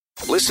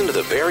Listen to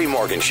The Barry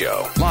Morgan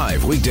Show,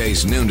 live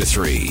weekdays noon to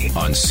 3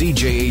 on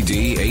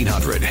CJAD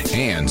 800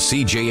 and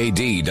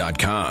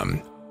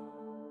CJAD.com.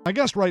 My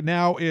guest right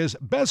now is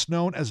best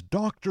known as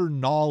Dr.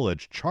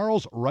 Knowledge.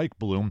 Charles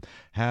Reichblum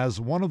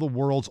has one of the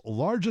world's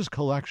largest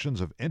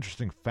collections of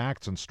interesting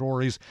facts and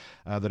stories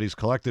that he's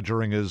collected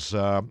during his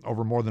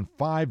over more than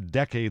 5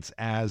 decades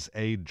as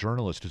a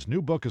journalist. His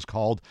new book is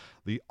called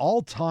The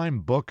All-Time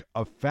Book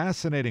of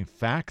Fascinating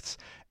Facts,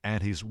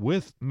 and he's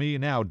with me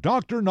now.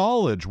 Dr.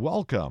 Knowledge,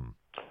 welcome.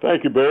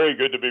 Thank you, Barry.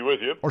 Good to be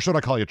with you. Or should I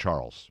call you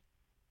Charles?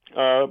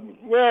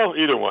 Well,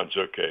 either one's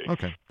okay.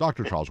 Okay.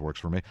 Dr. Charles works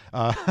for me.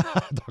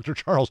 Dr.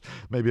 Charles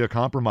may be a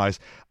compromise.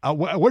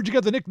 Where'd you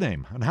get the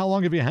nickname, and how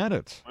long have you had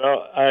it?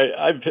 Well,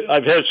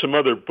 I've had some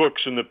other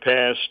books in the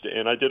past,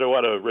 and I did a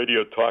lot of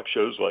radio talk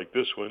shows like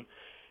this one,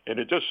 and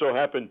it just so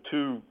happened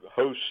 2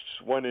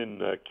 hosts, one in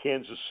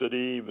Kansas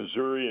City,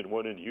 Missouri, and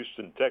one in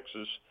Houston,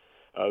 Texas.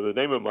 The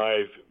name of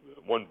my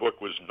one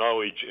book was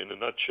Knowledge in a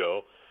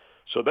Nutshell,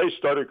 so they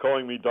started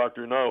calling me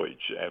Dr.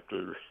 Knowledge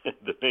after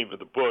the name of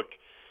the book.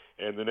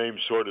 And the name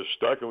sort of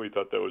stuck, and we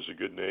thought that was a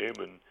good name.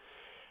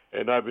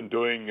 And I've been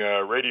doing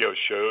radio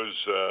shows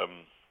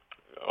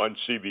on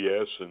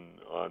CBS and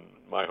on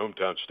my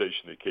hometown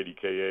station at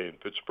KDKA in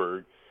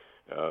Pittsburgh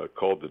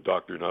called the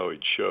Dr.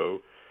 Knowledge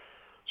Show.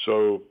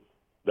 So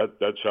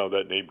that's how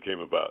that name came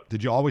about.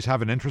 Did you always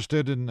have an interest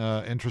in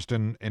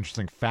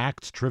interesting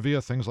facts,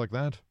 trivia, things like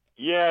that?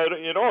 Yeah,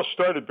 it all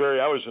started, Barry.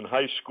 I was in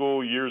high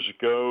school years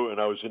ago, and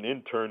I was an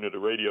intern at a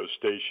radio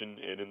station.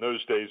 And in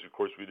those days, of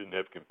course, we didn't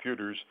have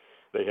computers.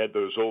 They had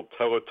those old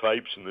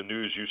teletypes, and the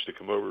news used to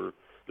come over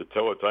the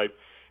teletype.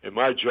 And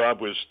my job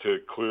was to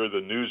clear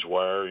the news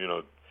wire,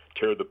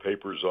 tear the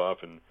papers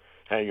off and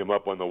hang them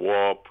up on the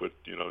wall, put,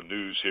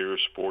 news here,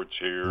 sports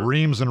here.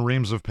 Reams and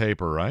reams of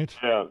paper, right?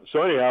 Yeah.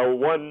 So anyhow,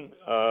 one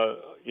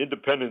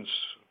Independence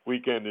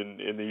weekend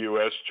in the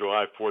U.S.,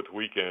 July 4th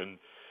weekend,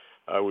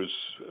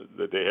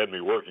 they had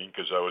me working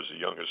because I was the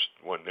youngest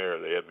one there.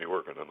 They had me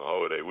working on the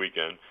holiday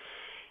weekend.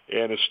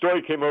 And a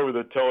story came over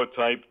the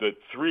teletype that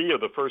 3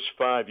 of the first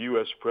 5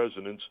 U.S.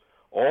 presidents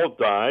all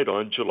died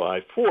on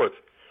July 4th.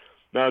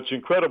 Now, it's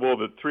incredible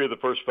that 3 of the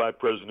first 5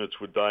 presidents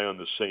would die on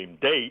the same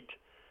date.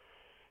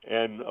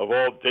 And of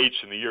all dates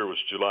in the year was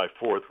July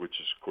 4th, which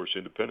is, of course,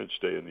 Independence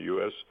Day in the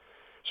U.S.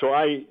 So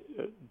I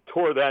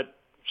tore that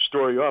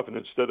story off, and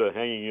instead of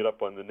hanging it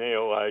up on the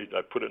nail, I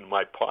put it in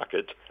my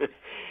pocket,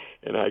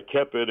 and I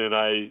kept it, and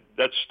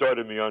that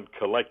started me on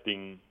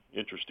collecting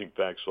interesting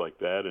facts like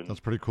that. And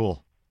that's pretty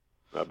cool.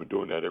 I've been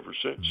doing that ever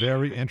since.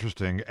 Very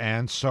interesting.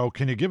 And so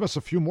can you give us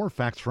a few more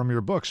facts from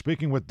your book?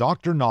 Speaking with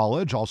Dr.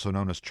 Knowledge, also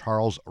known as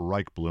Charles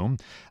Reichblum,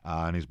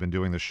 and he's been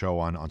doing this show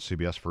on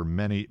CBS for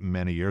many,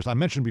 many years. I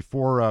mentioned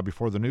before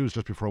the news,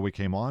 just before we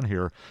came on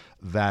here,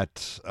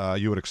 that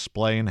you would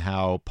explain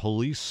how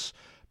police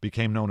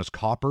became known as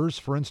coppers,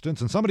 for instance.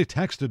 And somebody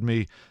texted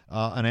me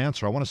an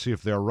answer. I want to see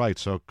if they're right.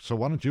 So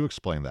why don't you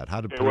explain that?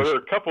 How did police... Well, there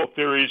are a couple of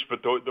theories,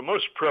 but the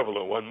most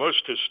prevalent one,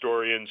 most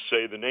historians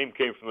say the name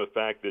came from the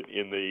fact that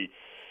in the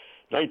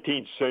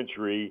 19th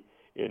century,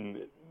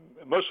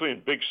 mostly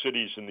in big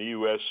cities in the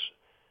U.S.,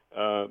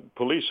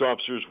 police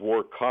officers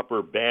wore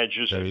copper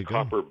badges and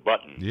copper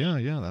buttons. Yeah,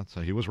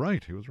 he was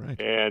right. He was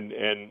right.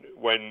 And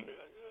when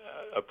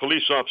a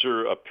police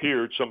officer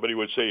appeared, somebody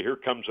would say, "Here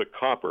comes a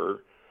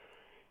copper."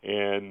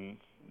 And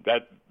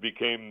that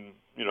became,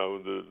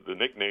 the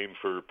nickname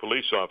for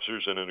police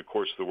officers. And then, of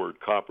course, the word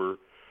copper,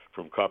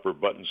 from copper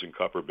buttons and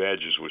copper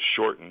badges, was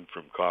shortened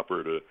from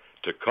copper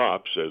to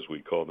cops, as we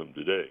call them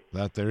today.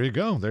 There you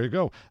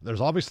go. There's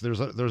obviously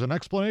there's an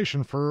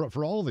explanation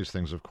for all of these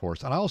things, of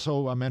course. And I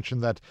also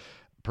mentioned that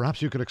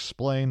perhaps you could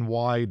explain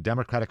why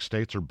Democratic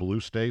states are blue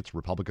states,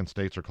 Republican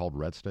states are called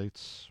red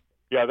states.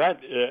 Yeah, that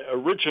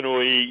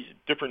originally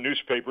different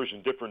newspapers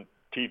and different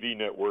TV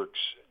networks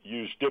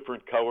used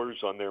different colors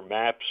on their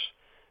maps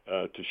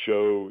to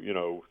show,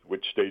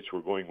 which states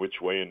were going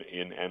which way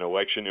in an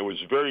election. It was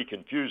very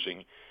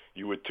confusing.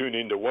 You would tune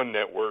into one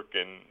network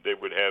and they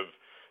would have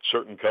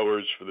certain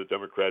colors for the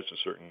Democrats and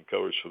certain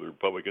colors for the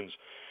Republicans,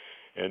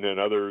 and then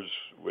others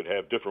would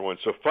have different ones.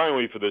 So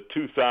finally, for the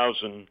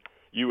 2000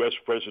 U.S.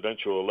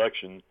 presidential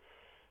election,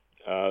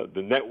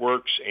 the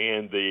networks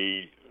and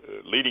the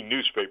leading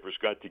newspapers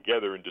got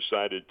together and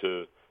decided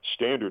to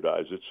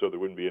standardize it so there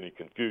wouldn't be any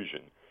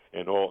confusion,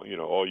 and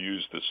all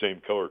used the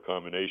same color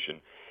combination.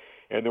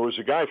 And there was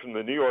a guy from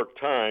the New York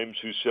Times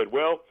who said,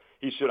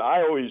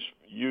 I always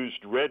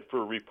used red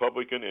for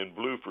Republican and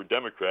blue for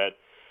Democrat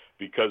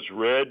because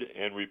red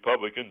and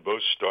Republican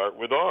both start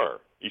with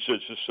R. He said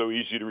it's just so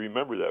easy to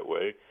remember that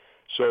way.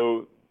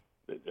 So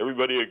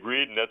everybody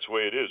agreed, and that's the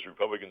way it is.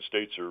 Republican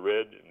states are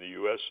red in the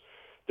U.S.,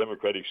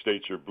 Democratic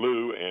states are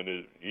blue, and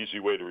an easy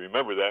way to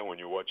remember that when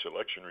you watch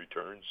election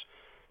returns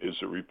is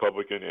that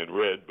Republican and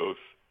red both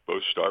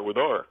start with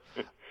R.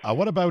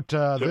 What about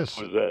this?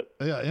 What is that?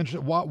 Yeah,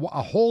 interesting.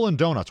 A hole in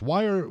donuts.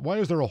 Why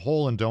is there a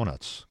hole in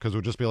donuts? Because it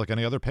would just be like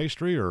any other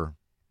pastry, or?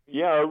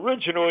 Yeah,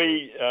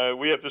 originally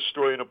we have this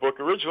story in a book.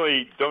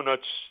 Originally,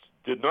 donuts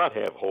did not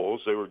have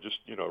holes; they were just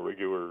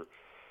regular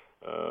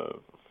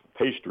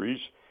pastries.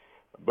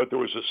 But there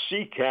was a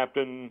sea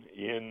captain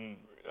in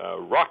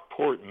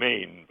Rockport,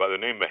 Maine, by the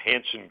name of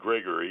Hanson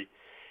Gregory,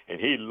 and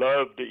he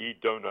loved to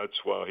eat donuts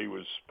while he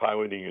was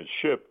piloting his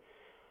ship.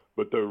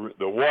 But the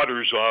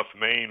waters off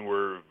Maine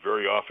were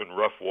very often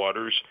rough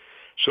waters,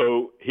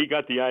 so he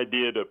got the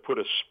idea to put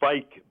a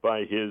spike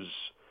by his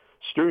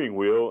steering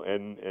wheel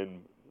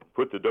and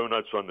put the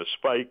donuts on the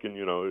spike, and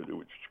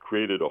it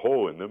created a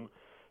hole in them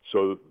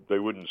so they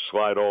wouldn't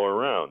slide all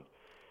around.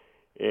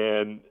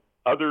 And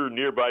other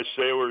nearby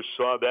sailors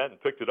saw that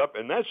and picked it up,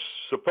 and that's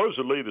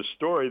supposedly the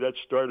story that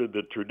started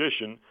the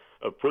tradition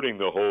of putting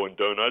the hole in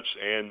donuts.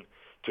 And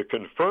to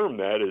confirm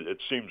that, it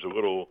seems a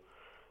little,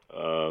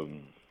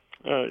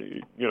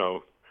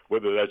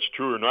 whether that's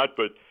true or not,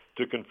 but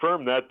to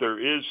confirm that, there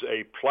is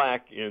a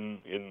plaque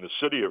in the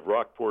city of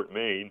Rockport,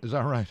 Maine. Is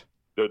that right?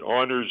 That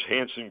honors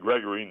Hanson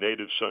Gregory,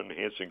 native son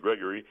Hanson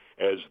Gregory,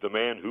 as the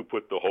man who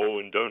put the hole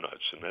in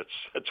donuts, and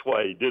that's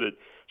why he did it,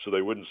 so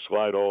they wouldn't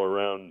slide all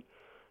around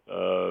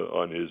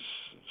on his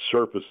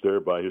surface there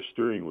by his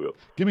steering wheel.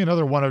 Give me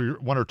another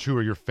one or two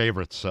of your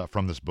favorites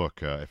from this book.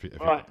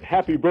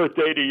 Happy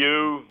Birthday to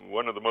You,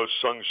 one of the most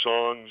sung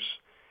songs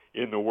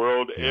in the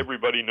world. Yeah.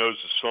 Everybody knows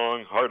the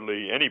song.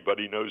 Hardly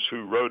anybody knows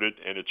who wrote it,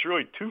 and it's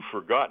really two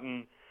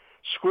forgotten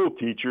school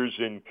teachers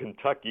in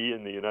Kentucky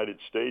in the United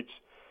States.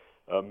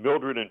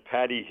 Mildred and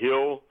Patty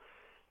Hill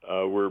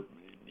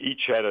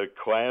each had a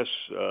class,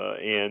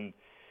 and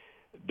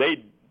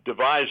they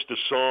devised a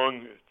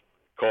song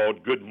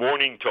called Good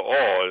Morning to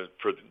All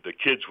for the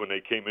kids when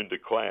they came into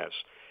class.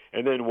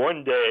 And then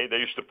one day they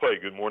used to play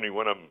Good Morning.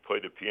 One of them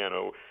played the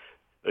piano.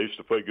 They used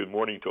to play Good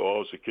Morning to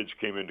All as the kids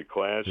came into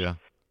class. Yeah.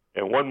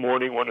 And one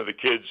morning, one of the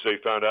kids, they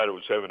found out it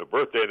was having a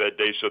birthday that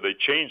day, so they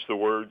changed the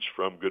words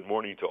from Good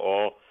Morning to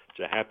All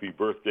to Happy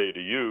Birthday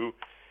to You.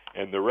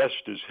 And the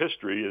rest is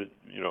history. It,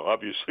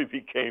 obviously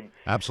became...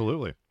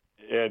 Absolutely.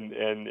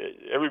 And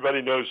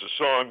everybody knows the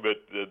song, but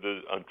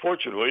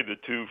unfortunately, the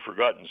two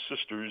forgotten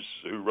sisters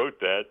who wrote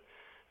that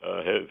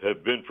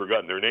have been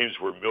forgotten. Their names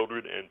were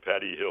Mildred and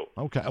Patty Hill.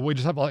 Okay, we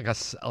just have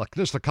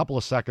just a couple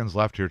of seconds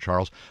left here,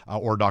 Charles,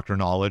 or Dr.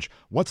 Knowledge.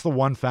 What's the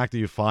one fact that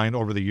you find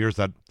over the years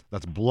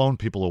that's blown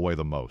people away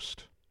the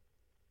most?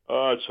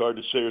 It's hard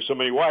to say. There's so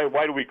many.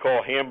 Why do we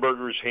call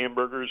hamburgers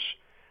hamburgers?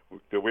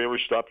 Did we ever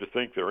stop to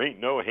think there ain't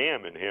no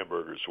ham in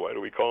hamburgers? Why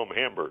do we call them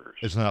hamburgers?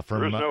 Isn't that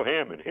from? There's no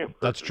ham in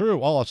hamburgers. That's true.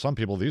 Well, some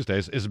people these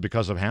days. Is it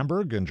because of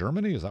Hamburg in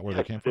Germany? Is that where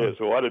they came from? Yes,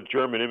 a lot of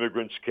German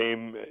immigrants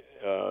came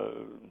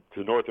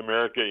to North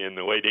America in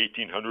the late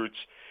 1800s,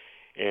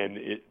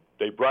 and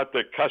they brought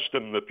the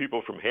custom. The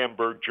people from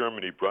Hamburg,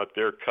 Germany, brought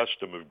their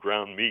custom of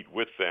ground meat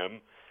with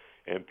them,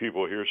 and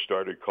people here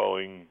started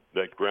calling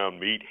that ground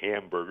meat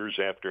hamburgers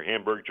after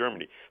Hamburg,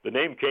 Germany. The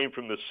name came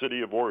from the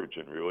city of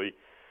origin, really.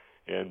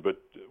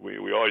 But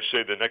we always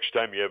say the next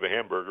time you have a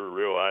hamburger,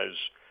 realize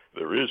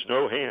there is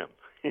no ham.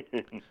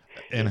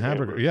 in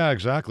Hamburg. Yeah,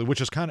 exactly. Which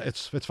is kind of,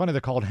 it's funny they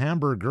call it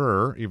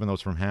hamburger, even though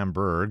it's from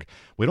Hamburg.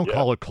 We don't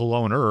call it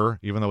Cologne-er,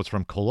 even though it's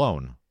from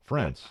Cologne,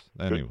 France.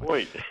 Anyway. Good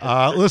point.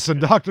 Listen,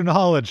 Dr.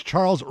 Knowledge,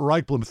 Charles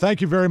Reichblum,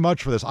 thank you very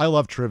much for this. I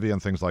love trivia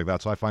and things like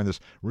that, so I find this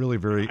really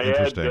very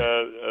interesting.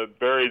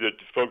 Barry, that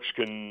folks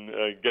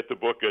can get the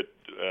book at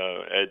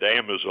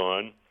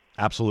Amazon.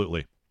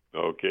 Absolutely.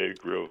 Okay,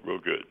 real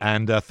good.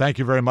 And thank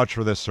you very much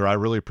for this, sir. I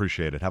really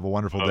appreciate it. Have a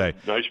wonderful day.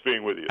 Nice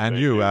being with you. And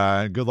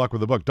good luck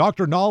with the book.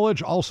 Dr.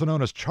 Knowledge, also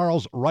known as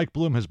Charles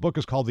Reichblum. His book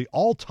is called The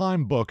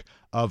All-Time Book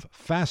of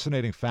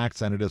Fascinating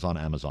Facts, and it is on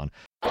Amazon.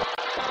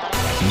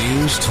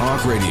 News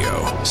Talk Radio,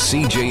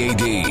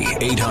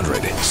 CJAD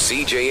 800,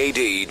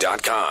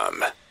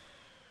 CJAD.com.